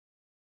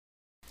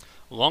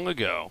Long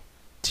ago,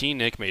 T.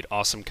 Nick made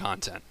awesome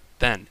content.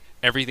 Then,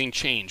 everything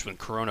changed when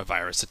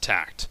coronavirus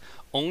attacked.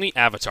 Only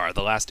Avatar: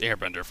 The Last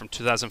Airbender from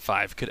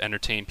 2005 could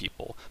entertain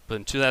people, but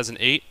in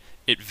 2008,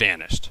 it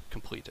vanished,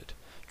 completed.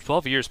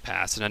 12 years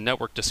passed and a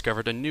network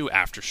discovered a new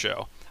after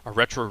show, a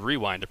retro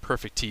rewind of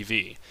Perfect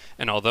TV.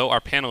 And although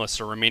our panelists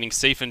are remaining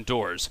safe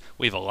indoors,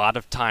 we have a lot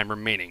of time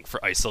remaining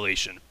for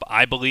isolation. But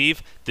I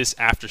believe this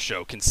after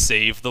show can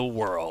save the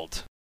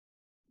world.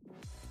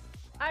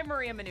 I'm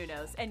Maria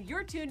Menounos, and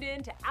you're tuned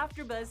in to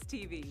AfterBuzz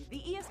TV, the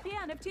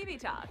ESPN of TV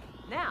talk.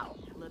 Now,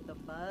 let the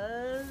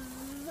buzz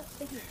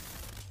begin.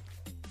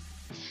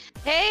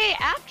 Hey,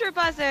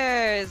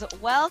 AfterBuzzers!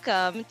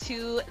 Welcome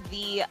to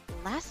the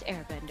Last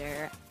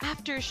Airbender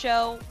after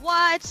show.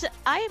 What?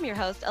 I am your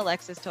host,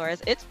 Alexis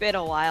Torres. It's been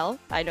a while.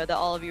 I know that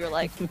all of you are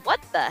like, what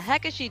the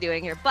heck is she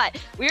doing here?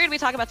 But we're going to be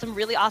talking about some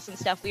really awesome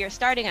stuff. We are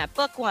starting at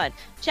Book 1,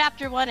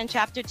 Chapter 1, and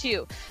Chapter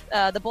 2.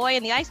 The Boy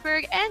and the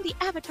Iceberg and the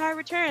Avatar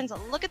Returns.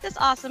 Look at this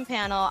awesome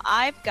panel.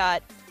 I've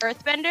got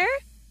Earthbender,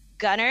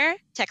 Gunner,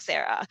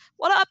 Texera.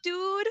 What up,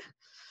 dude?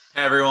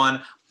 Hey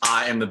everyone,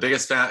 I am the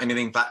biggest fan of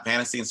anything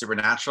fantasy and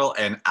supernatural,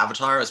 and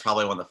Avatar is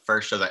probably one of the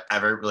first shows I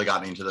ever really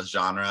got into this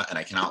genre, and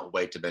I cannot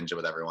wait to binge it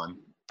with everyone.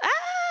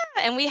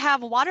 And we have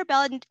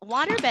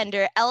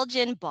waterbender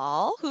Elgin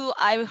Ball, who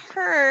I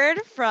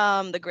heard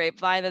from the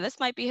grapevine that this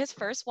might be his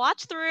first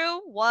watch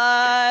through.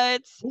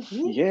 What?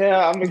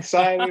 Yeah, I'm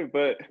excited,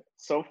 but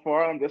so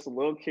far I'm just a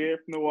little kid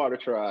from the Water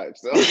Tribe.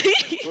 So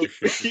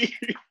we'll see.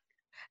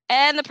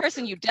 And the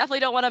person you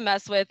definitely don't want to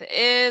mess with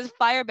is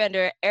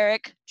Firebender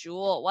Eric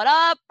Jewell. What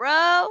up,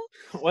 bro?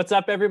 What's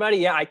up, everybody?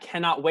 Yeah, I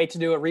cannot wait to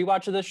do a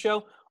rewatch of this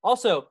show.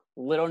 Also,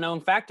 little known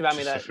fact about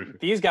me that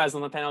these guys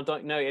on the panel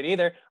don't know yet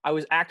either. I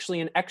was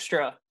actually an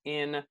extra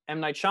in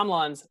M. Night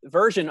Shyamalan's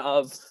version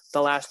of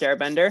The Last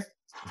Airbender.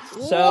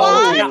 So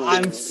yeah,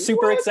 I'm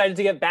super excited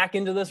to get back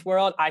into this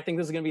world. I think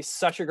this is going to be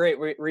such a great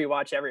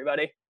rewatch,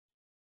 everybody.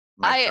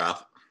 Wait.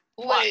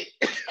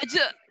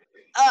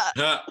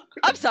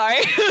 I'm sorry.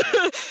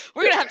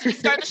 We're gonna have to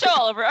start the show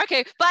all over.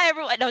 Okay, bye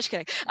everyone. No, just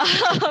kidding.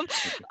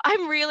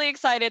 I'm really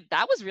excited.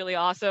 That was really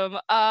awesome. Yeah.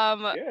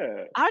 I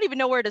don't even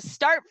know where to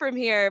start from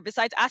here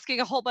besides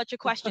asking a whole bunch of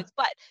questions,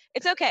 but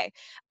it's okay.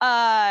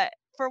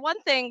 For one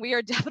thing, we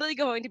are definitely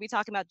going to be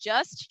talking about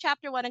just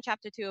Chapter 1 and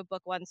Chapter 2 of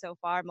Book 1 so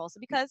far,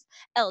 mostly because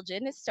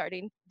Elgin is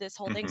starting this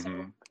whole thing. So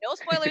no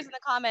spoilers in the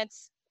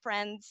comments,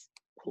 friends.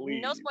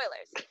 Please. No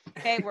spoilers.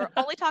 Okay, we're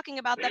only talking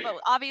about that, but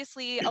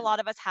obviously a lot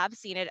of us have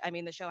seen it. I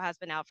mean, the show has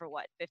been out for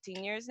what,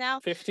 15 years now?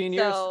 15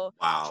 years. So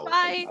Wow.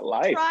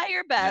 try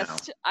your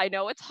best. Yeah. I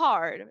know it's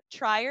hard.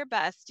 Try your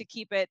best to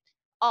keep it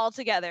all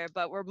together,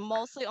 but we're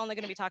mostly only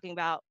going to be talking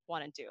about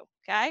 1 and 2.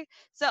 Okay,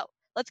 so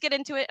let's get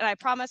into it. And I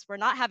promise we're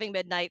not having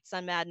Midnight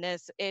Sun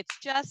Madness. It's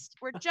just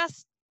we're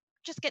just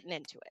getting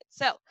into it.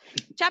 So,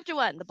 Chapter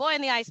 1, The Boy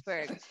and the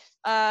Iceberg.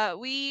 How do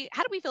we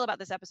feel about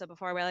this episode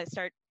before we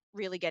start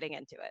really getting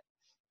into it?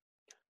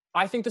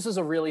 I think this is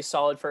a really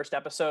solid first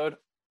episode.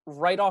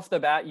 Right off the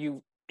bat,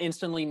 you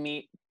instantly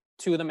meet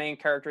two of the main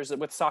characters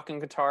with Sokka and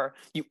Katara.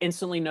 You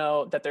instantly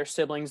know that they're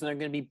siblings and they're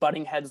going to be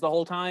butting heads the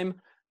whole time.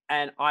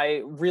 And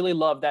I really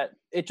love that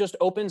it just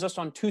opens us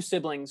on two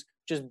siblings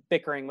just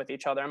bickering with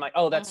each other. I'm like,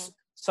 oh, that's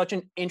such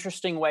an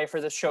interesting way for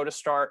this show to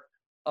start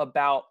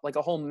about like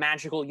a whole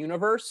magical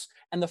universe.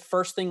 And the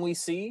first thing we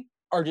see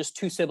are just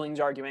two siblings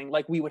arguing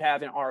like we would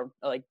have in our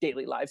like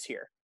daily lives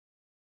here.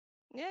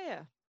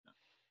 Yeah.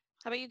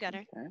 How about you,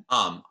 Gunner?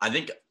 I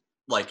think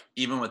like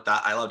even with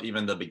that, I loved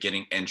even the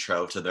beginning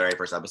intro to the very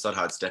first episode,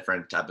 how it's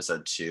different to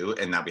episode 2,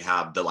 and that we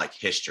have the like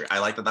history. I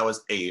like that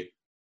was a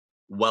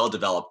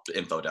well-developed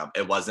info dump.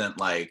 It wasn't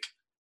like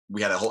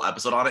we had a whole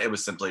episode on it. It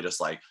was simply just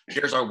like,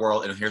 here's our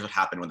world and here's what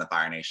happened when the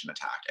Fire Nation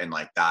attacked. And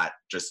like that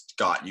just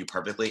got you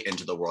perfectly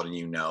into the world and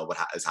you know what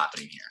is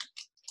happening here.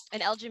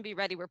 And Elgin, be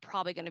ready. We're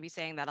probably going to be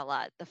saying that a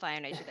lot. The Fire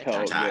Nation. They're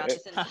Hell talking yeah. about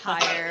this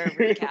entire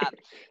recap,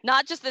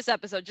 not just this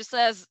episode, just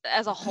as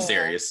a whole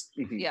Series.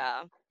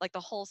 Yeah, like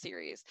the whole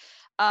series.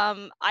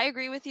 I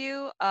agree with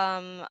you.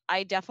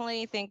 I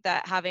definitely think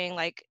that having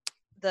like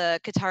the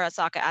Katara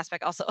Sokka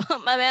aspect, also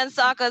my man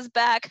Sokka's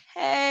back.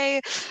 Hey,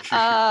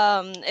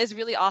 is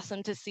really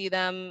awesome to see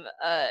them.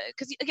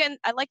 Because again,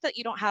 I like that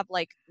you don't have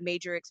like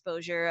major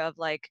exposure of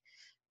like.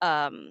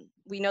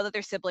 We know that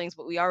they're siblings,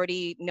 but we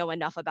already know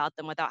enough about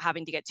them without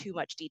having to get too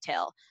much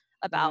detail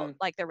about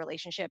like their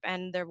relationship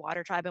and their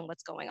water tribe and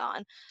what's going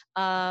on.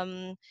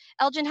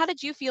 Elgin, how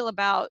did you feel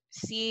about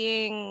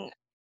seeing,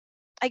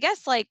 I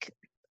guess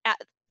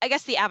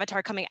the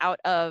Avatar coming out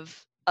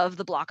of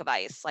the block of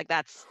ice? Like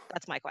that's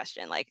my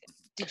question. Like,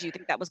 did you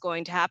think that was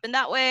going to happen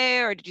that way,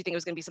 or did you think it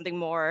was going to be something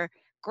more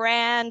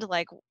grand?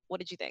 Like, what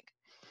did you think?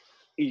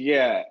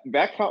 Yeah,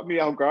 that caught me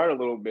off guard a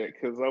little bit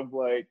because I'm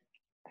like,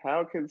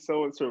 how can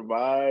someone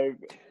survive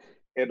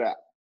in an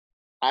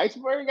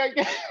iceberg, I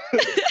guess?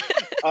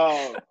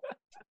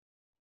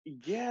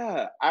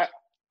 Yeah, I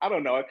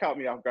don't know. It caught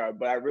me off guard,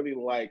 but I really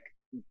like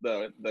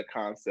the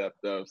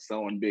concept of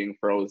someone being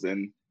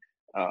frozen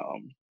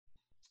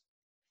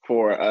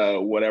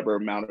for whatever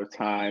amount of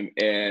time,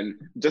 and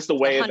just the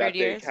way that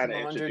they kind of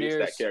introduced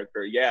that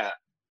character. Yeah,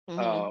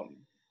 Um,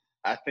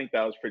 I think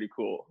that was pretty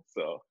cool.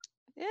 So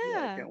yeah, I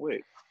Yeah. can't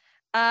wait.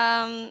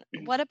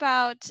 What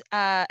about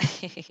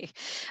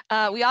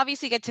we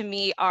obviously get to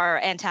meet our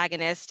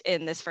antagonist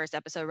in this first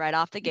episode right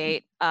off the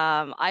gate.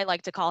 I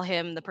like to call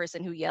him the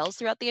person who yells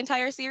throughout the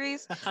entire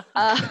series. We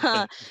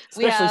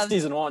Especially have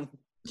season 1.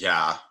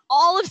 Yeah.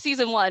 all of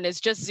season 1 is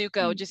just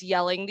Zuko just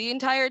yelling the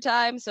entire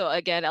time. So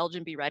again,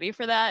 Elgin, be ready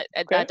for that.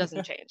 Okay. That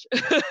doesn't change.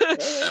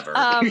 Ever.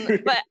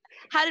 But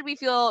how did we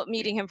feel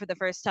meeting him for the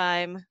first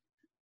time?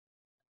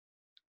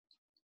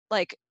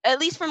 Like, at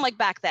least from like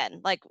back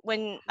then, like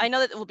when I know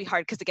that it will be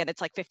hard because again,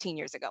 it's like 15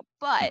 years ago.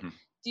 But Mhm.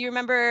 do you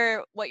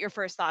remember what your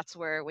first thoughts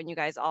were when you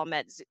guys all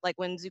met? Like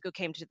when Zuko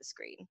came to the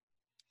screen?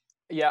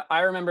 Yeah, I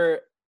remember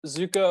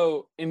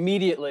Zuko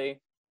immediately.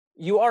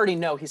 You already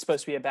know he's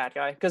supposed to be a bad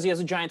guy because he has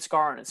a giant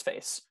scar on his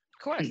face.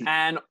 Of course.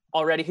 And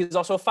already he's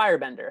also a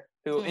firebender,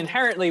 who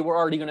inherently we're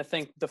already going to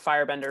think the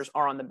firebenders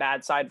are on the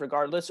bad side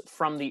regardless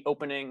from the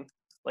opening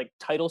like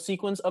title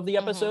sequence of the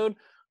episode.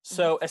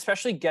 So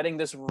especially getting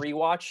this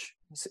rewatch,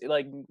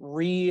 like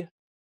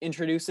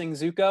reintroducing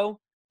Zuko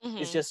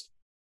is just,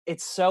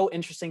 it's so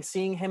interesting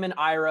seeing him and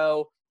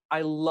Iroh.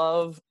 I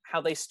love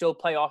how they still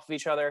play off of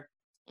each other.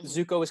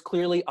 Zuko is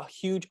clearly a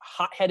huge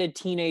hot-headed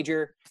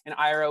teenager, and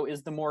Iroh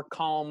is the more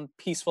calm,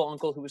 peaceful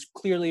uncle who is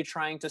clearly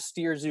trying to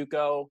steer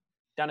Zuko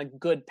down a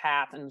good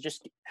path and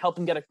just help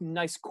him get a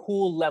nice,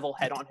 cool, level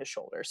head on his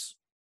shoulders.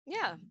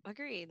 Yeah,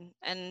 agreed.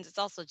 And it's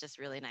also just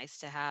really nice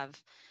to have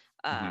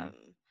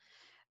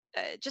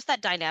just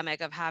that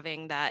dynamic of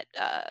having that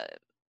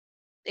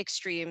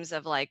extremes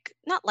of like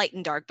not light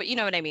and dark, but you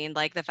know what I mean,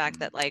 like the fact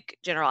that like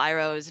General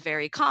Iroh is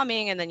very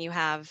calming, and then you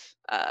have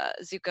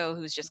Zuko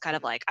who's just kind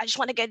of like, I just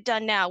want to get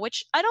done now,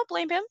 which I don't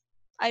blame him.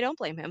 I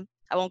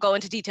won't go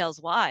into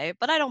details why,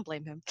 but I don't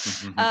blame him.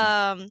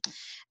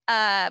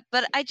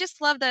 But I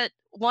just love that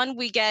one,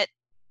 we get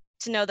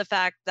to know the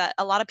fact that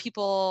a lot of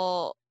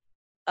people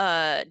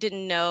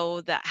didn't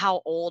know that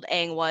how old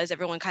Aang was.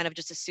 Everyone kind of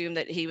just assumed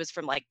that he was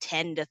from like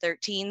 10 to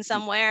 13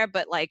 somewhere,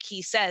 but like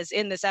he says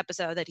in this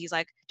episode that he's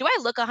like, do I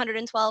look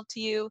 112 to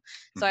you?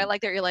 So I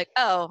like that you're like,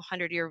 oh,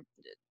 100, you're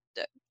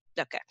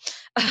okay.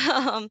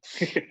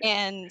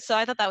 And so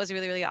I thought that was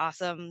really, really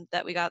awesome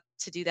that we got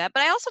to do that.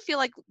 But I also feel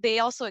like they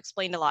also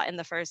explained a lot in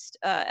the first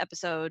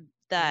episode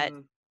that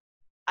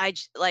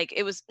like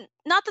it was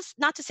not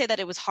to say that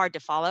it was hard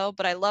to follow,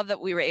 but I love that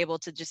we were able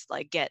to just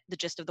like get the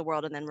gist of the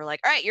world, and then we're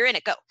like, all right, you're in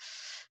it, go.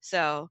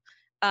 So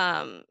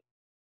I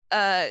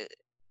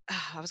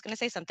was gonna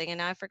say something and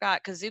now I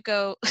forgot, because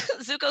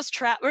Zuko's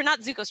trap, or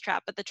not Zuko's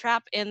trap, but the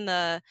trap in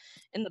the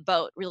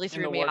boat really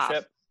threw me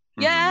off.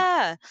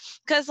 Yeah,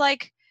 because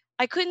like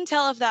I couldn't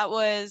tell if that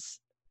was,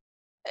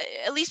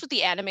 at least with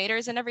the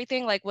animators and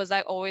everything, like was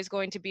that always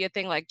going to be a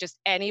thing, like just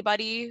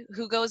anybody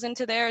who goes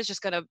into there is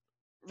just gonna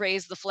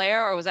raise the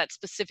flare, or was that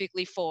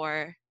specifically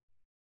for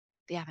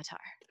the Avatar?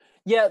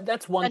 Yeah,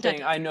 that's one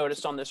thing I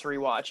noticed on this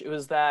rewatch. It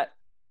was that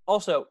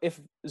also, if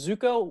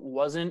Zuko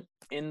wasn't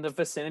in the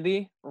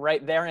vicinity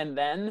right there and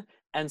then,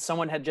 and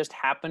someone had just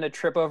happened to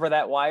trip over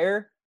that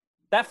wire,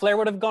 that flare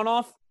would have gone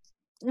off.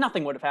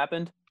 Nothing would have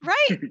happened.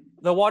 Right.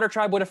 The Water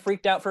Tribe would have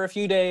freaked out for a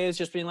few days,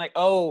 just being like,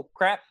 oh,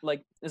 crap,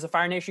 like, is a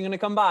Fire Nation going to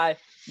come by?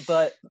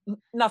 But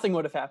nothing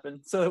would have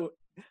happened. So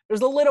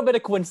there's a little bit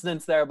of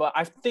coincidence there, but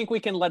I think we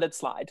can let it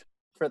slide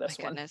for this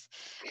one. Goodness.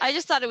 I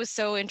just thought it was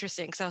so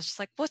interesting because I was just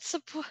like, what's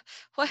the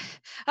what?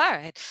 All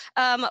right.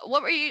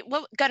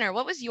 Gunnar,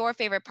 what was your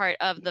favorite part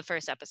of the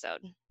first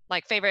episode?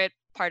 Like favorite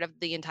part of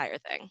the entire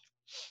thing?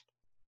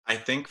 I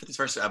think for these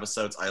first two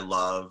episodes, I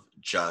love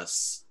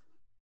just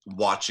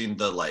watching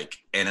the like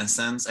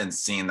innocence and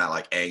seeing that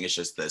like Aang is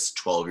just this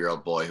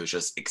 12-year-old boy who's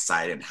just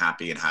excited and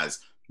happy and has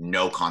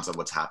no concept of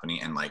what's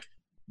happening, and like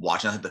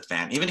watching the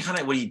fan, even kind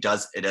of when he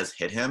does, it does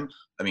hit him.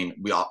 I mean,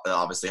 we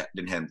obviously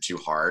didn't hit him too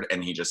hard,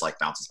 and he just like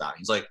bounces back.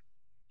 He's like,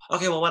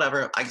 okay, well,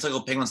 whatever. I guess I'll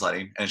go penguin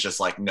sledding, and it's just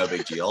like no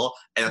big deal.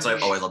 And that's what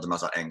I've always loved the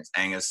most about Aang.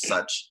 Aang is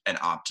such an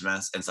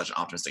optimist and such an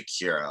optimistic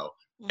hero.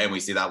 And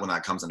we see that when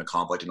that comes into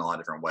conflict in a lot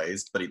of different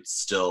ways, but he's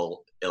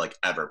still like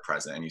ever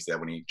present. And you see that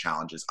when he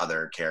challenges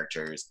other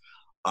characters.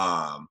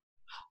 I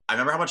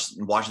remember how much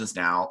watching this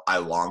now, I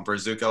long for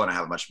Zuko and I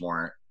have much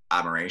more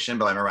admiration.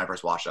 But I remember when I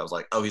first watched it, I was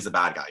like, oh, he's a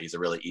bad guy. He's a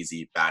really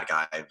easy bad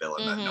guy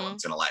villain that no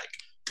one's gonna like.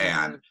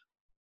 And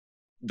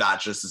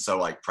that just is so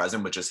like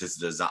present with just his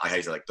design,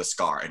 like the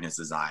scar and his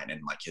design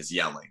and like his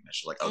yelling. It's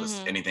just like, oh, this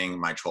is anything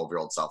my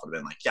 12-year-old self would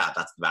have been like, yeah,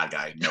 that's the bad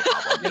guy, no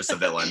problem. Just a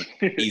villain,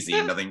 easy,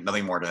 nothing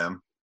more to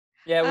him.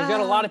 Yeah, we've got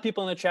a lot of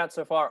people in the chat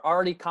so far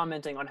already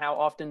commenting on how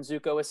often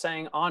Zuko is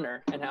saying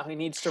honor and how he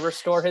needs to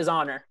restore his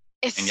honor.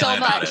 It's and so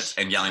much.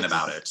 Yelling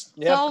about it.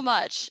 Yep. So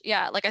much.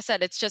 Yeah, like I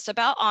said, it's just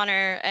about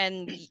honor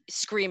and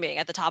screaming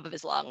at the top of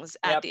his lungs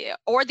at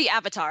the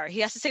Avatar.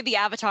 He has to say the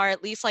Avatar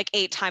at least like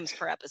 8 times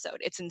per episode.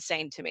 It's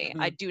insane to me.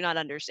 I do not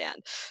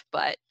understand.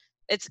 But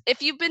it's,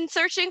 if you've been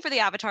searching for the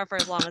Avatar for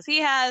as long as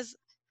he has,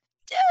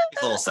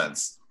 makes a little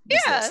sense.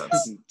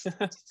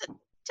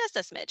 Just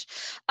a smidge.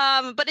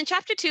 But in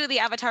chapter 2, the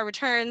Avatar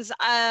returns.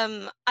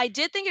 I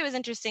did think it was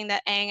interesting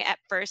that Aang at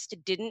first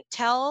didn't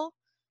tell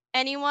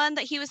anyone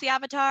that he was the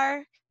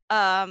Avatar.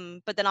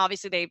 But then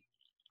obviously they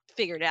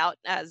figured it out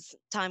as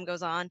time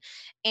goes on,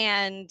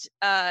 and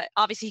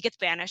obviously he gets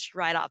banished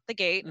right off the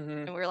gate.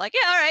 Mhm. And we were like,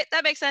 yeah, all right,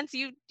 that makes sense.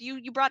 You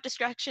brought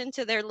destruction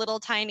to their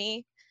little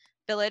tiny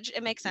village.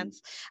 It makes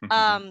sense. But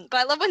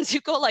I love when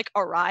Zuko like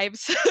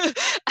arrives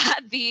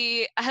at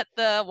the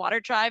water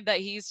tribe,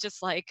 that he's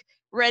just like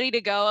ready to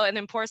go, and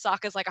then poor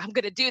Sokka's like, I'm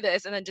gonna do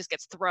this, and then just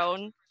gets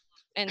thrown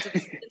into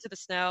the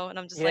snow. And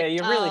I'm just Yeah, like,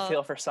 you really oh,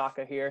 feel for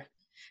Sokka here.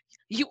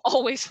 you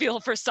always feel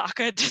for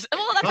Sokka.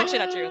 Well, that's actually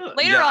not true.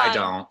 Later Yeah, on, I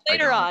don't.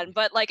 later on,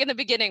 but like in the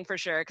beginning for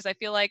sure, because I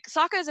feel like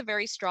Sokka is a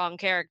very strong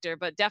character,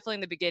 but definitely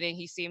in the beginning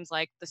he seems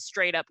like the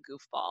straight up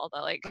goofball that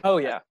like Oh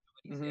doesn't yeah. know what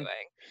he's Mhm.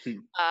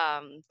 doing.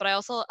 But I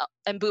also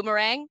and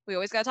Boomerang. We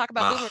always gotta talk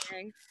about Ugh.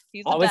 Boomerang.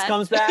 He's the Always best.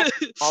 comes back.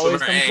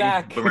 Always comes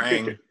back.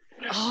 Boomerang.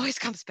 Always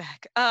comes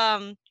back.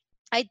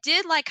 I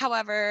did like,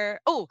 however.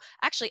 Oh,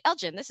 actually,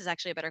 Elgin, this is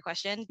actually a better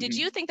question. Did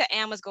you think that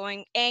Aang was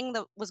going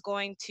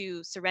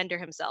to surrender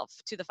himself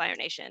to the Fire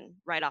Nation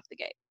right off the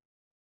gate?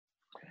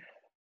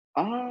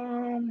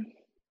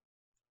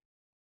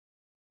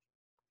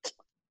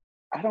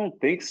 I don't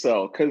think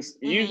so, because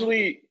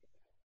usually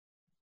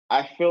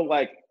I feel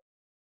like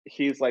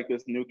he's like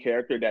this new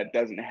character that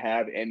doesn't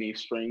have any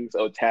strings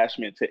of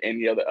attachment to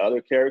any of the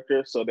other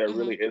characters, so there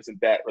really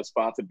isn't that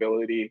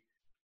responsibility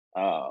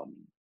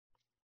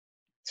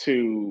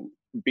to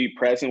be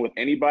present with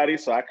anybody.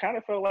 So I kind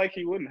of felt like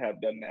he wouldn't have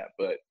done that,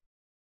 but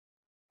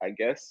I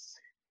guess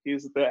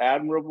he's the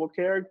admirable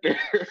character.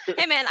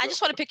 Hey man, I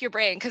just want to pick your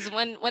brain, because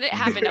when it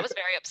happened, I was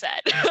very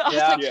upset. I was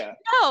Yeah. like, Yeah.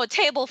 no,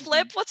 table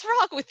flip, what's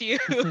wrong with you?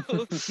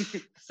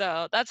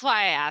 So that's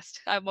why I asked.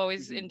 I'm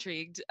always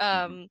intrigued.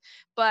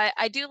 But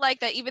I do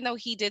like that even though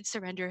he did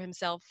surrender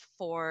himself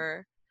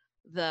for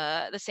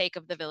the sake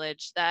of the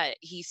village, that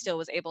he still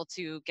was able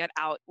to get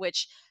out,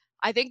 which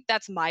I think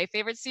that's my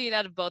favorite scene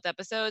out of both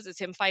episodes, is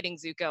him fighting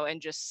Zuko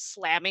and just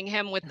slamming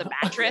him with the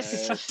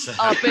mattress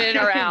up and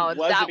around.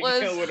 That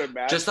was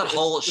Just that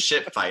whole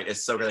ship fight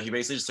is so good. He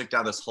basically just took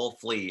down this whole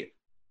fleet,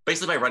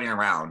 basically by running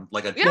around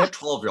like a Yeah.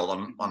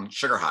 12-year-old on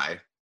sugar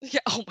high.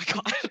 yeah. Oh my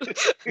god.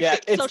 Yeah,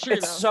 so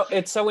true, though.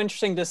 it's so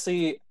interesting to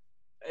see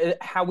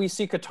how we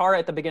see Katara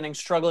at the beginning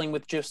struggling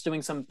with just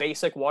doing some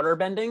basic water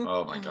bending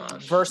Oh my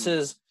gosh.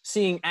 versus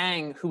seeing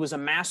Aang, who was a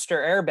master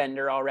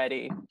airbender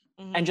already,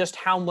 and just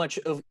how much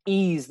of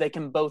ease they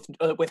can both,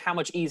 with how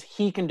much ease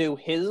he can do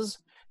his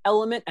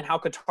element and how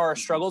Katara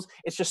struggles.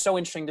 It's just so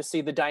interesting to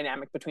see the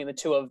dynamic between the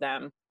two of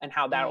them and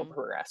how that will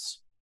progress.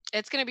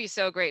 It's gonna be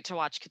so great to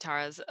watch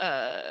Katara's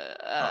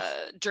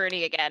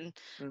journey again,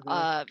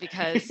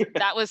 because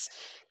that was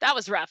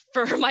rough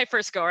for my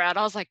first go around.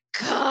 I was like,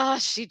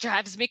 gosh, she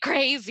drives me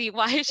crazy.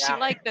 Why is she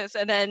like this?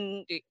 And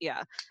then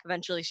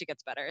eventually she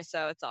gets better,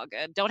 so it's all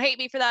good. Don't hate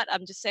me for that.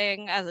 I'm just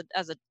saying,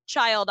 as a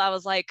child, I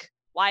was like,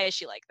 why is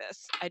she like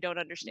this? I don't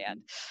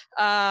understand.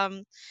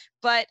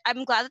 But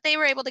I'm glad that they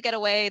were able to get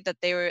away. That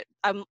they were.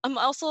 I'm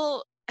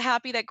also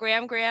happy that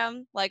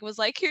Graham like was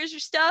like, here's your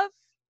stuff.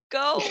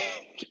 Go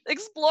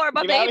explore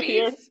my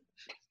babies.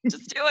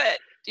 Just do it.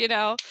 You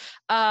know.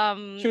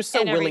 She was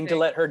so willing to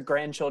let her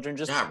grandchildren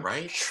just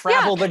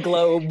travel the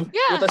globe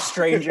with a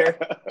stranger.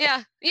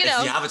 Yeah, you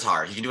know. It's the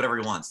Avatar. He can do whatever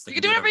he wants. He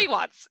can do whatever he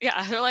wants.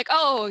 Yeah, they're like,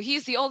 oh,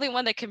 he's the only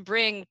one that can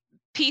bring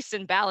peace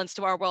and balance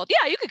to our world.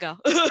 Yeah, you could go.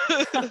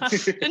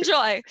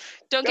 Enjoy.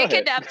 Don't get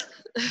kidnapped.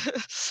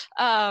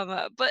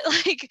 But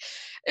like,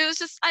 it was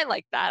just, I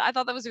like that. I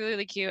thought that was really,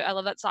 really cute. I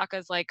love that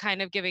Sokka's like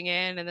kind of giving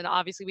in, and then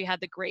obviously we had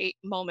the great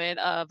moment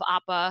of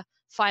Appa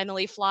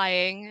finally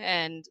flying,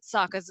 and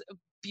Sokka's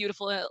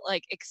beautiful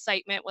like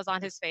excitement was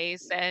on his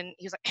face, and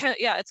he was like,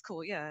 yeah, it's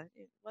cool. Yeah,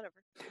 whatever.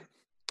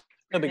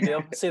 No big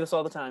deal. I see this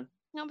all the time.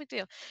 No big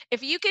deal.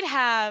 If you could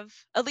have,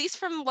 at least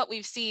from what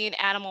we've seen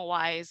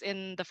animal-wise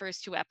in the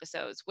first 2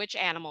 episodes, which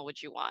animal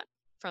would you want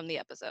from the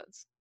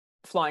episodes?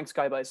 Flying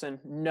sky bison,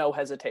 no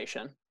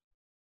hesitation.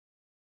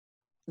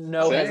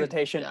 No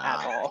hesitation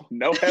at all.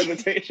 No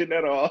hesitation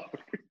at all.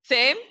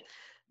 Same?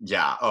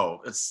 Yeah.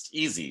 Oh, it's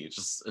easy.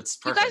 It's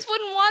perfect. You guys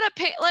wouldn't want to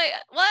pay, like,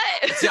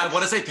 what? See, I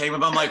want to say penguin,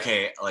 but I'm like,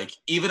 okay, like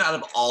even out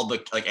of all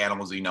the like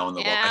animals we know in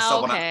the world, I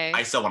still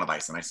want a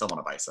bison. I still want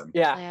a bison.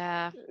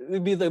 Yeah.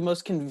 It'd be the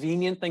most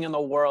convenient thing in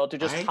the world to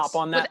just hop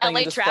on that with thing LA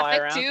and just fly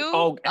traffic around. too?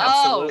 Oh,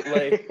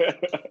 absolutely.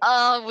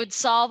 Would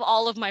solve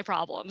all of my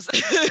problems.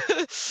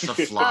 To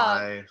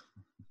fly.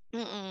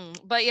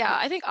 But yeah,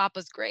 I think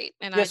Appa's great.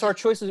 And so our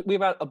choices, we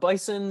have a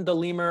bison, the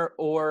lemur,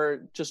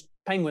 or just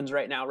penguins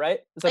right now, right?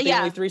 Is that the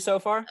only 3 so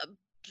far?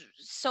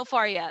 So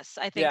far, yes,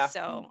 I think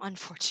so.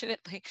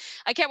 Unfortunately,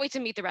 I can't wait to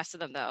meet the rest of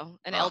them though.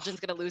 And Elgin's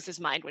gonna lose his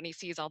mind when he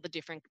sees all the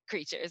different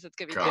creatures. It's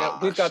gonna be great.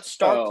 We've got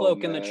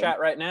Starcloak in the chat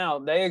right now.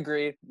 They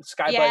agree.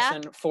 Sky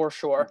bison for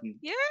sure.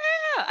 Yeah,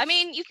 I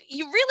mean,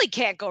 you really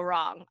can't go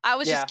wrong. I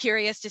was just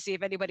curious to see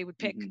if anybody would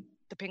pick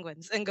the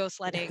penguins and go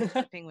sledding with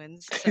the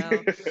penguins. So,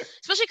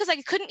 especially because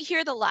I couldn't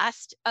hear the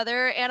last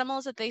other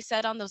animals that they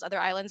said on those other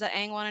islands that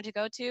Aang wanted to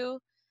go to.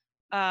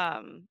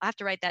 I have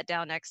to write that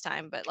down next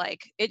time, but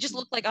like it just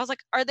looked like, I was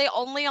like, are they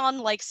only on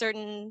like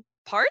certain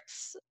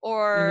parts,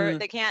 or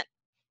they can't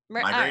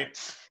I agree.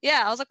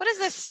 Yeah, I was like, what is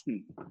this?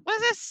 What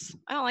is this?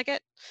 I don't like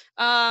it.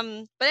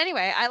 But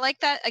anyway, I like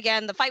that.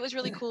 Again, the fight was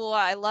really cool.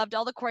 I loved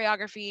all the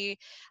choreography.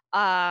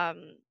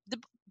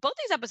 Both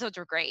these episodes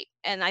were great,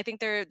 and I think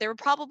they were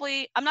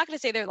probably, I'm not going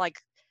to say they're like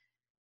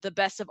the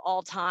best of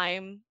all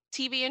time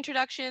TV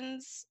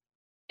introductions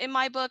in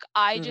my book.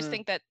 I just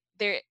think that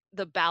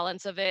the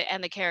balance of it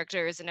and the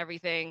characters and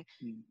everything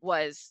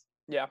was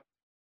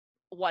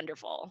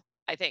wonderful.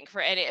 I think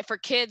for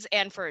kids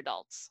and for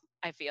adults.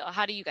 I feel.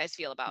 How do you guys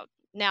feel about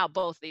now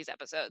both these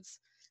episodes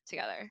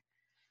together?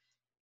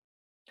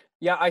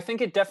 Yeah, I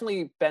think it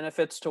definitely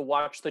benefits to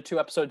watch the 2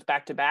 episodes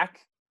back to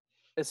back,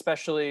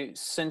 especially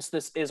since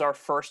this is our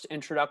first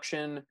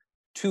introduction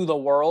to the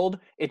world.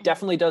 It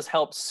definitely does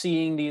help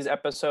seeing these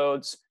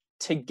episodes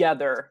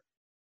together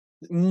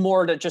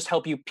more to just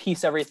help you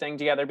piece everything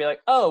together. Be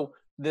like, oh,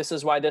 this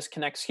is why this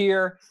connects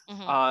here.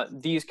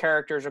 These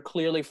characters are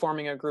clearly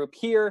forming a group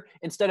here.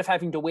 Instead of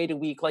having to wait a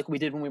week like we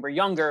did when we were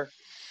younger,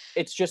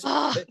 it's just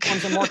it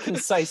becomes a more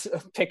concise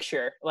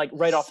picture, like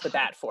right off the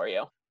bat for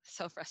you.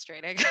 So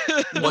frustrating.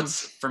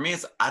 What's for me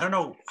is I don't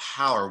know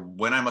how or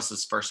when I must have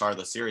first started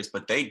the series,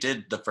 but they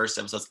did the first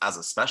episodes as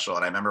a special,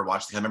 and I remember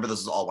this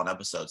was all one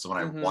episode. So when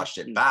I watched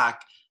it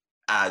back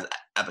as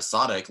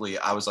episodically,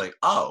 I was like,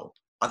 oh,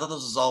 I thought this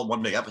was all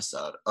one big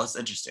episode. Oh, that's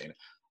interesting.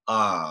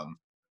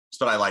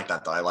 But I like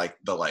that though. I like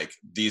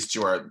these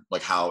two are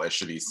like how it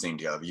should be seen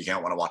together. You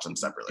can't want to watch them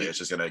separately. It's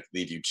just gonna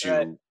leave you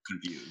too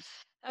confused.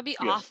 That'd be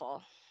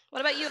awful. What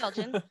about you,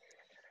 Elgin?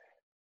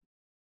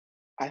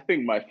 I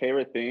think my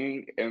favorite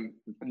thing, and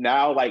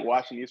now like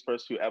watching these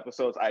first 2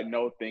 episodes, I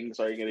know things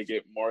are going to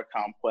get more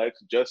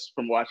complex just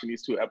from watching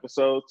these 2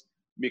 episodes,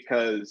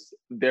 because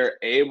they're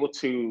able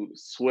to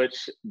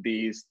switch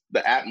the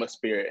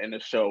atmosphere in the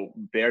show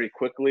very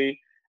quickly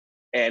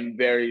and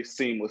very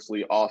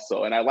seamlessly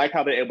also. And I like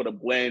how they're able to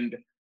blend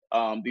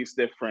these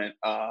different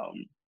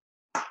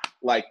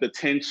like the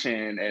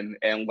tension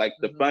and like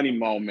the funny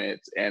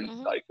moments and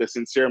like the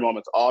sincere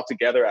moments all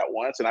together at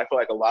once. And I feel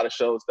like a lot of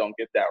shows don't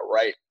get that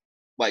right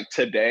like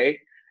today.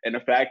 And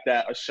the fact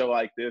that a show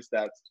like this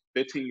that's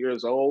 15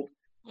 years old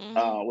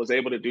was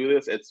able to do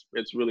this, it's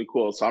really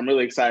cool. So I'm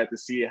really excited to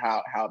see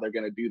how they're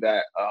going to do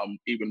that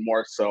even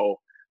more so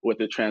with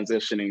the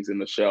transitionings in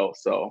the show.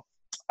 So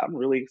I'm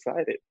really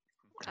excited.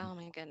 Oh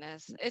my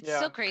goodness. It's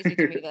so crazy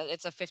to me that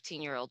it's a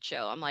 15-year-old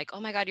show. I'm like, oh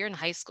my God, you're in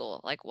high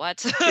school. Like,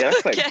 what? Yeah,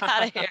 like, get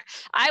out of here.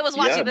 I was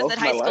watching this in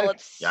high school. Life.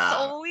 It's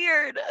so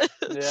weird.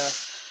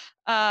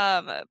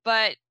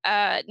 But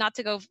not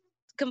to go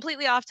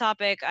completely off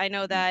topic, I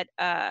know that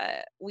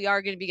we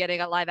are going to be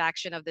getting a live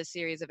action of this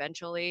series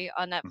eventually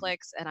on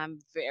Netflix, and I'm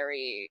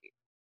very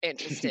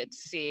interested to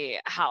see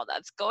how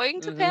that's going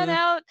to pan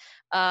out.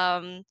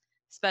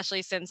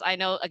 Especially since I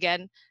know,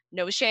 again,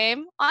 no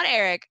shame on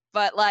Eric,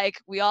 but like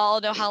we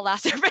all know how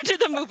Last Airbender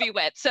the movie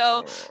went.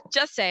 So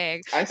just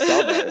saying. I saw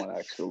that one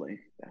actually.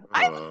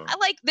 I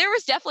like, there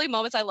was definitely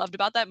moments I loved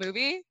about that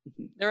movie.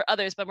 There were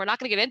others, but we're not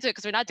going to get into it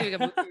because we're not doing a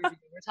movie review.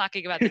 We're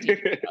talking about the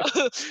TV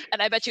show.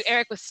 And I bet you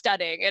Eric was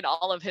stunning in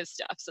all of his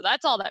stuff. So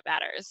that's all that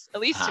matters,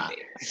 at least to me.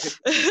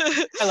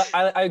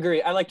 I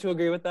agree. I like to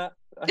agree with that.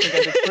 I think I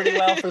did pretty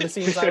well for the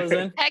scenes I was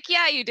in. Heck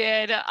yeah, you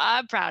did.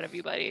 I'm proud of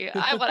you, buddy.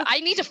 I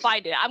need to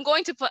find it. I'm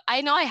going to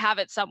I know I have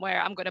it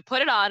somewhere. I'm going to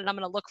put it on and I'm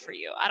going to look for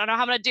you. I don't know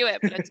how I'm going to do it,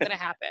 but it's going to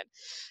happen.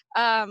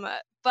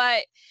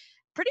 But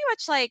pretty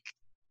much like,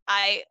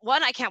 I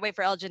can't wait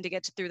for Elgin to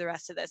get through the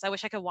rest of this. I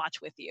wish I could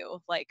watch with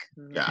you. Like,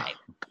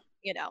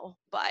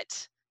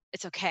 but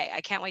it's okay.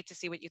 I can't wait to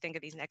see what you think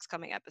of these next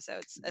coming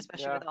episodes,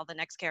 especially with all the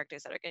next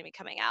characters that are going to be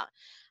coming out.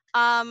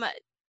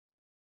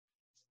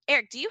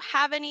 Eric, do you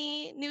have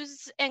any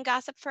news and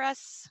gossip for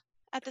us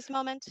at this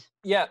moment?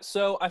 Yeah,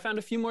 so I found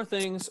a few more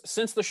things.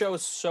 Since the show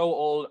is so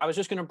old, I was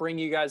just going to bring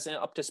you guys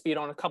up to speed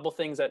on a couple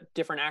things that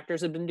different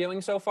actors have been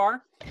doing so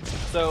far.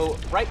 So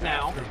right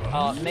now,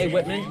 Mae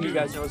Whitman, who you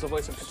guys know as the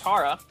voice of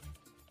Katara,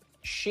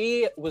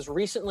 she was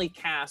recently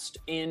cast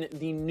in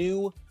the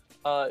new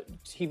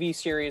TV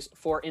series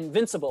for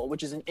Invincible,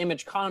 which is an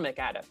Image comic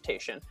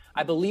adaptation.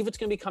 I believe it's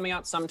going to be coming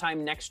out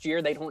sometime next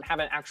year. They don't have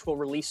an actual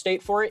release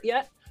date for it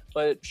yet,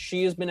 but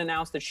she has been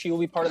announced that she will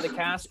be part of the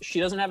cast. She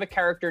doesn't have a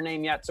character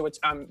name yet, so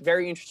I'm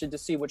very interested to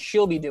see what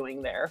she'll be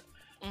doing there.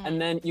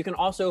 And then you can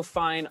also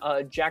find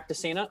Jack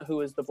DeSena,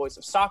 who is the voice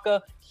of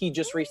Sokka. He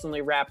just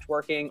recently wrapped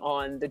working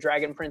on The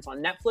Dragon Prince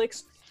on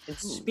Netflix. And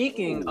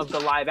speaking of the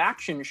live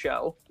action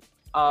show,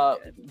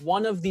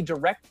 one of the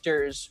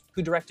directors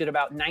who directed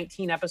about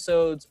 19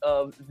 episodes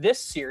of this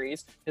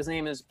series, his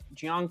name is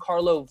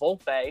Giancarlo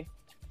Volpe.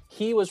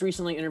 He was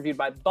recently interviewed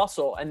by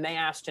Bustle, and they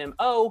asked him,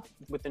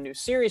 with the new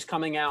series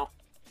coming out,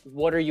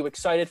 what are you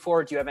excited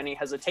for? Do you have any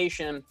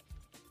hesitation?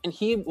 And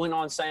he went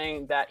on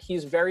saying that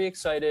he's very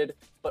excited,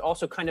 but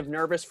also kind of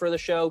nervous for the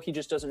show. He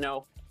just doesn't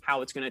know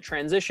how it's going to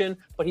transition,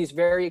 but he's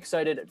very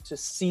excited to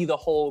see the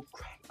whole,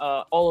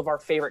 all of our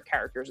favorite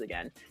characters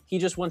again. He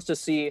just wants to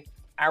see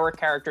our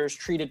characters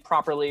treated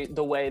properly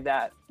the way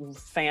that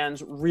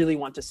fans really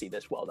want to see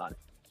this well done.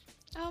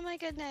 Oh my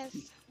goodness.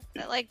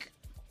 That like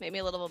made me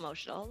a little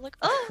emotional. Like,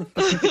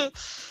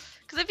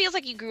 because because it feels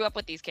like you grew up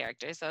with these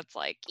characters, so it's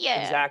like,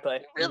 yeah, Exactly.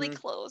 really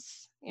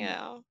close, you Mhm.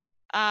 know.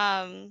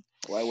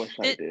 Well, I wish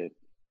I did.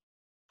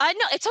 I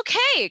know it's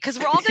okay because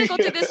we're all gonna go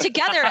through this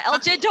together.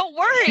 Elgin, don't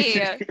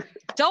worry.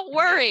 Don't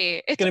worry.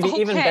 It's It's gonna be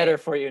even okay. better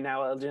for you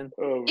now, Elgin.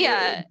 Oh, Yeah,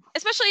 man.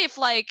 especially if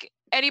like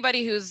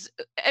anybody who's,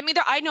 I mean,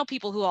 I know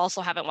people who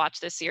also haven't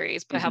watched this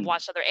series but have Mhm.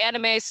 watched other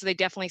anime, so they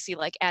definitely see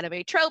like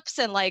anime tropes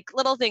and like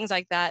little things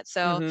like that.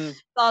 So Mhm.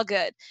 it's all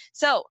good.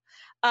 So,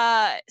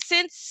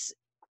 since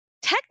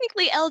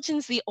technically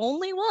Elgin's the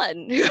only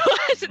one who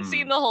hasn't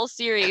seen the whole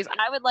series,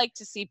 I would like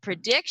to see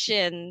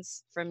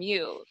predictions from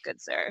you, good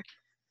sir.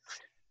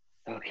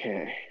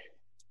 Okay.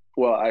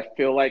 Well, I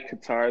feel like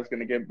Katara is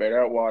gonna get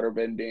better at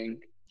waterbending.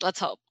 Let's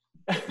hope.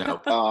 Nope.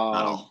 Not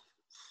all.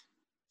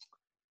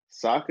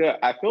 Sokka,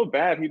 I feel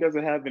bad he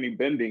doesn't have any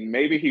bending.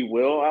 Maybe he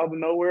will out of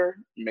nowhere.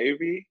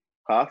 Maybe,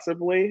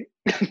 possibly.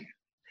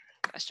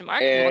 Question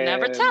mark. We'll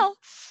never And- tell.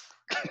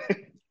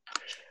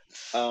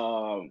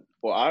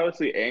 Well,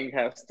 obviously, Aang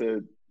has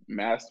to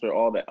master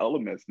all the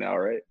elements now,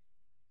 right?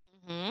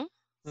 Hmm.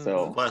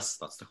 So That's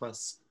the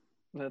quest.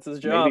 That's his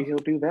job. maybe he'll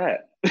do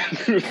that.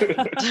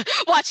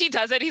 Watch, he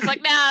does it. He's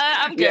like, nah,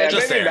 I'm good. Yeah,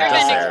 Just maybe there, not.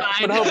 just Airbending's there.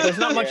 fine. But hope there's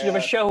not much of Yeah.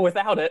 a show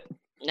without it.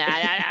 Nah.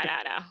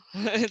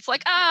 It's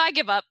like, I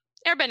give up.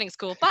 Airbending's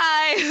cool.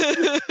 Bye.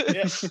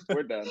 Yeah,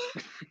 we're done.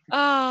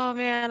 Oh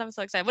man, I'm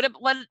so excited.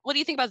 What do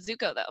you think about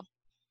Zuko though?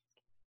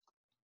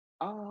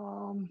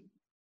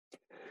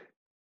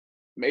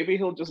 Maybe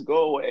he'll just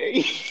go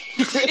away.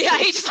 Yeah,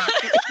 he just...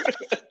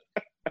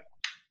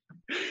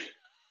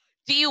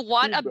 Do you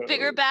want a Who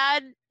bigger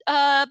knows?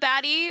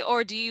 baddie,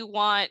 or do you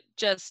want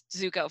just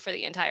Zuko for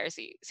the entire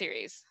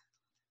series?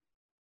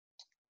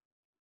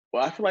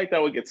 Well, I feel like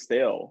that would get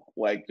stale.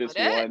 Like just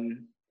Would it?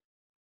 one.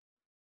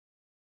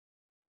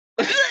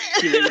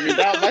 You making me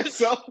doubt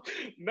myself.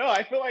 No,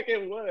 I feel like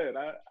it would.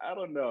 I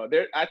don't know.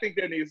 I think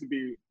there needs to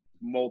be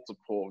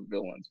multiple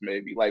villains,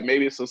 maybe. Like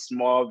maybe some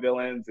small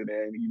villains and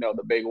then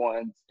the big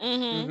ones.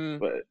 Mm-hmm. Mhm.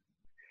 But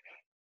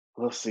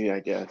we'll see, I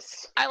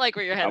guess. I like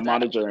where your head's I'm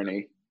on at. a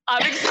journey.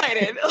 I'm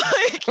excited.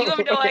 Like, you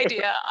have no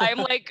idea. I'm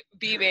like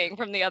beaming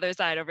from the other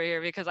side over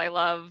here because I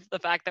love the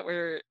fact that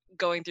we're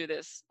going through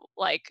this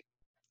like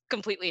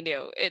completely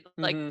new. It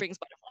like Mhm. brings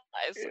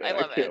butterflies. Yeah, I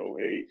love it. can't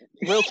wait.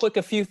 Real quick,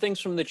 a few things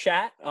from the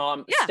chat.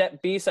 Yeah.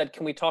 Step B said,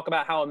 "Can we talk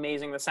about how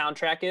amazing the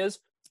soundtrack is?"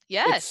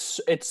 Yes.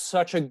 It's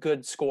such a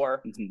good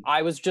score. Mhm.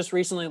 I was just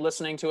recently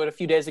listening to it a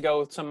few days ago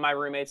with some of my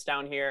roommates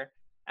down here,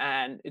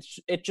 and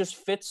it just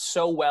fits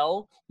so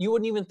well. You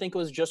wouldn't even think it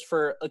was just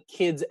for a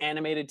kids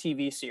animated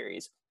TV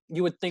series.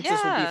 You would think this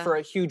would be Yeah. for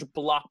a huge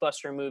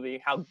blockbuster movie.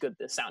 How good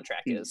this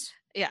soundtrack Mm. is.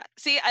 Yeah.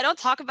 See, I don't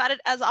talk about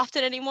it as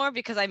often anymore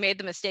because I made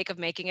the mistake of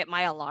making it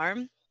my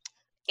alarm.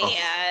 Oh.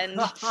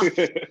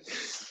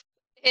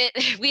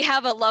 And we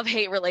have a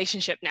love-hate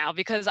relationship now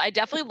because I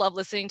definitely love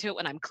listening to it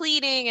when I'm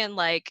cleaning and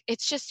like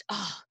it's just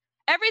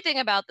everything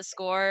about the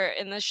score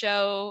in the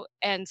show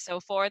and so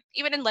forth.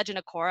 Even in Legend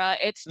of Korra,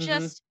 it's Mhm.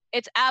 just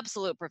it's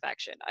absolute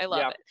perfection. I love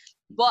Yeah. it.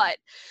 But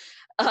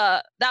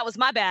that was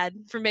my bad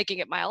for making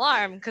it my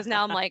alarm because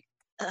now I'm like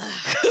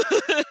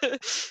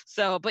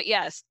so but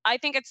yes, I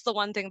think it's the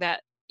one thing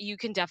that you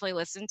can definitely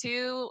listen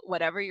to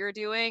whatever you're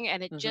doing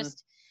and it Mhm.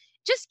 just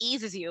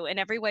eases you in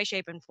every way,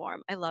 shape, and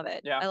form. I love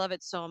it. Yeah. I love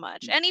it so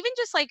much. And even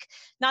just like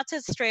not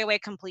to stray away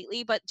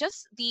completely, but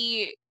just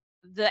the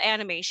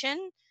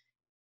animation,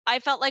 I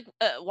felt like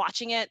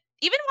watching it,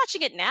 even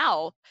watching it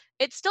now,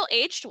 it still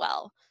aged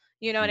well.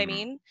 You know what I Mhm.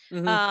 mean?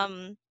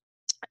 Mhm.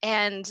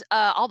 And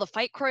all the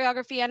fight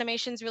choreography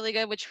animation's really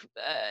good, which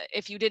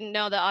if you didn't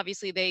know that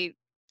obviously they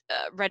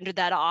rendered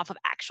that off of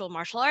actual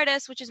martial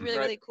artists, which is really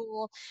Right. really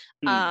cool.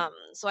 Hmm.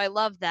 So I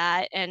love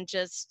that, and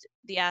just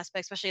the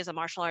aspect, especially as a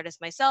martial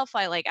artist myself,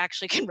 I like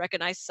actually can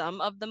recognize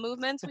some of the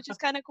movements, which is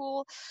kind of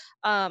cool.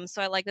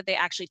 So I like that they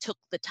actually took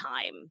the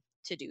time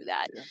to do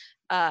that.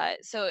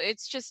 So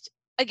it's just,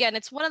 again,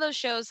 it's one of those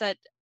shows that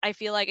I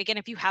feel like, again,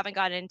 if you haven't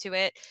gotten into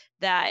it,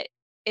 that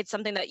it's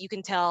something that you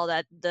can tell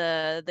that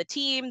the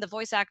team, the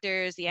voice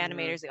actors, the Mhm.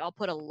 animators, they all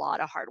put a lot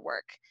of hard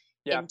work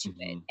Yeah. into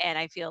it, Mhm. and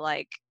I feel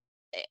like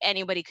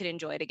anybody could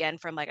enjoy it, again,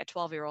 from like a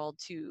 12-year-old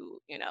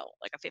to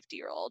like a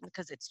 50-year-old,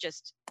 because it's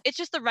just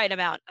the right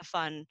amount of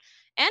fun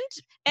and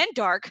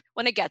dark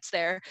when it gets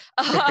there.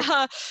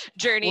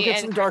 Journey We'll get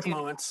and some dark cartoon.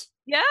 moments.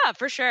 Yeah,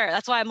 for sure.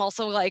 That's why I'm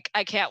also like,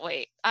 I can't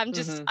wait. I'm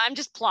Mhm.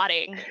 just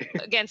plotting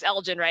against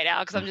Elgin right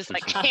now because I'm just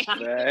like,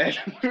 Man.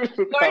 You're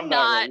I'm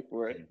not ready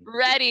for it.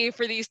 ready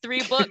for these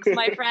 3 books,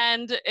 my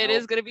friend. It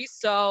is Nope. going to be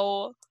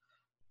so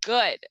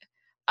good.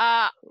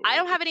 I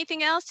don't have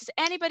anything else. Does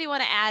anybody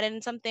want to add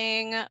in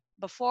something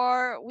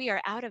before we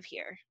are out of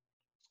here?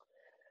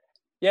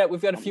 Yeah,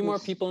 we've got a I'm few more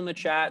just- people in the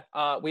chat.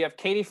 We have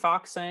Katie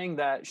Fox saying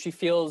that she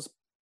feels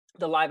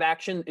the live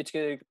action, it's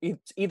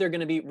either going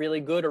to be really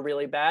good or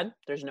really bad.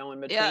 There's no in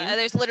between. Yeah,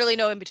 there's literally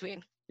no in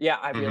between. Yeah,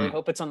 I really Mhm.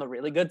 hope it's on the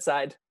really good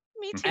side.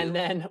 Me too. And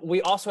then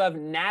we also have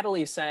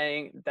Natalie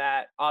saying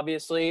that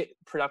obviously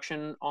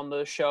production on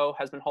the show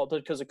has been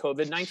halted because of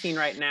COVID-19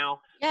 right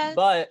now. Yes.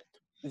 But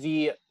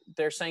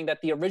they're saying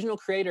that the original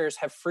creators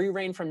have free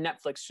reign from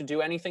Netflix to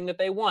do anything that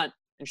they want.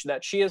 and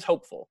that she is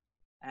hopeful.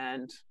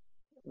 And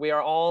we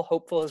are all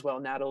hopeful as well,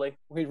 Natalie.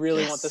 We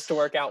really want this to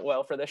work out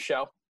well for this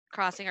show.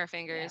 Crossing our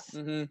fingers.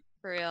 Mm-hmm.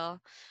 For real.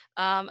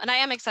 And I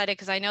am excited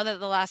because I know that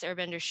The Last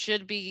Airbender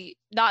should be,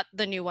 not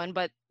the new one,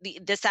 but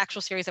this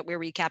actual series that we're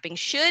recapping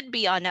should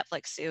be on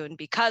Netflix soon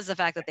because of the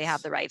fact that they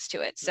have the rights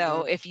to it.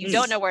 So if you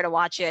don't know where to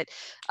watch it,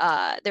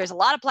 there's a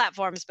lot of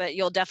platforms, but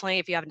you'll definitely,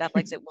 if you have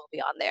Netflix, it will be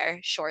on there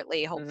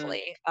shortly,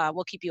 hopefully.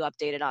 We'll keep you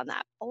updated on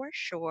that for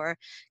sure.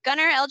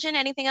 Gunnar, Elgin,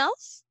 anything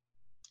else?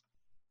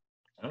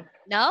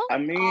 No? I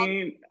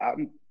mean,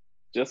 I'm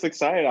just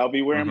excited. I'll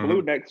be wearing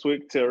blue next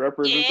week to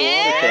represent the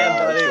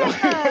water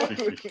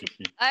crowd.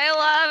 I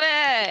love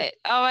it.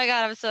 Oh my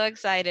God, I'm so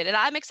excited. And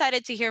I'm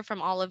excited to hear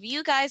from all of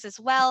you guys as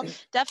well.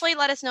 Definitely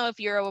let us know if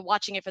you're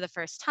watching it for the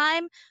first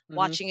time,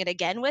 watching it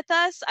again with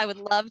us. I would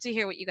love to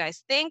hear what you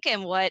guys think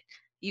and what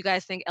you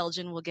guys think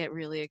Elgin will get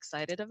really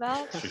excited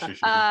about,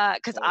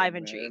 because I'm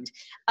intrigued.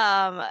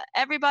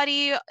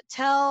 Everybody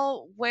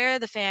tell where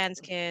the fans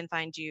can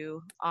find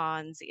you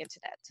on the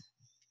internet.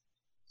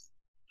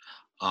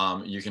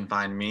 You can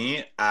find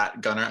me at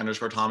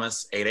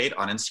Gunnar_Thomas88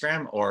 on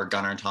Instagram or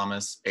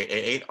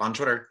GunnarThomas888 on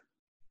Twitter.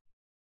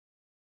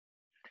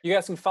 You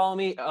guys can follow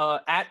me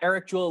at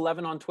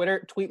EricJewel11 on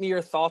Twitter. Tweet me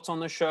your thoughts on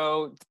the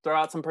show. Throw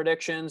out some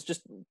predictions.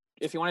 Just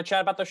if you want to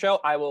chat about the show,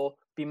 I will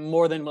be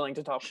more than willing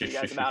to talk to you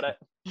guys about it.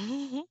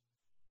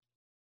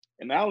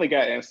 And I only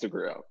got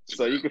Instagram,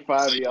 so you can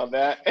find me on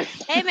that.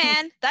 Hey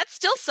man, that's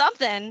still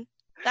something.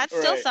 That's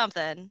still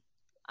something.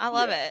 I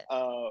love it.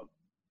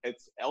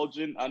 It's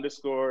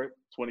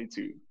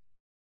Elgin_22.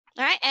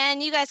 All right,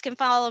 and you guys can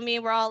follow me.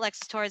 We're all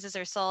Alexis Torres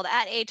are sold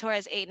at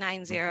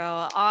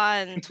atorres890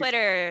 on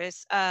Twitter,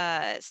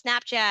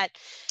 Snapchat,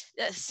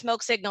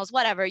 smoke signals,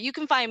 whatever. You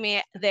can find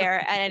me there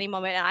at any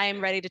moment, and I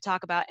am ready to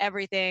talk about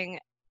everything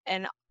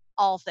and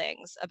all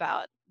things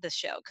about this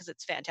show because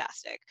it's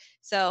fantastic.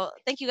 So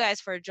thank you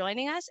guys for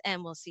joining us,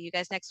 and we'll see you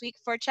guys next week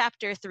for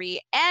Chapter 3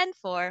 and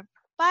 4.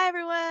 Bye,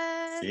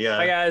 everyone. See ya.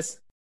 Bye, guys.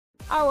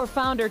 Our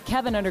founder,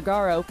 Kevin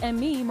Undergaro, and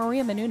me,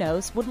 Maria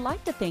Menounos, would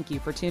like to thank you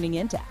for tuning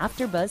in to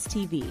AfterBuzz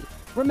TV.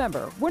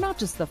 Remember, we're not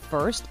just the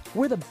first,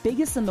 we're the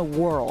biggest in the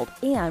world,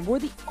 and we're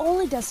the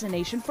only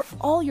destination for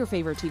all your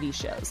favorite TV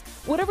shows.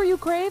 Whatever you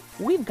crave,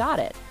 we've got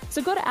it.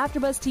 So go to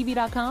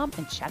AfterBuzzTV.com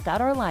and check out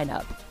our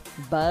lineup.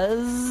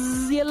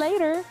 Buzz you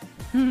later.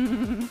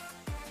 The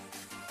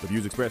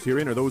views expressed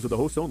herein are those of the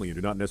hosts only and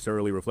do not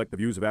necessarily reflect the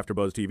views of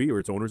AfterBuzz TV or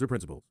its owners or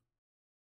principals.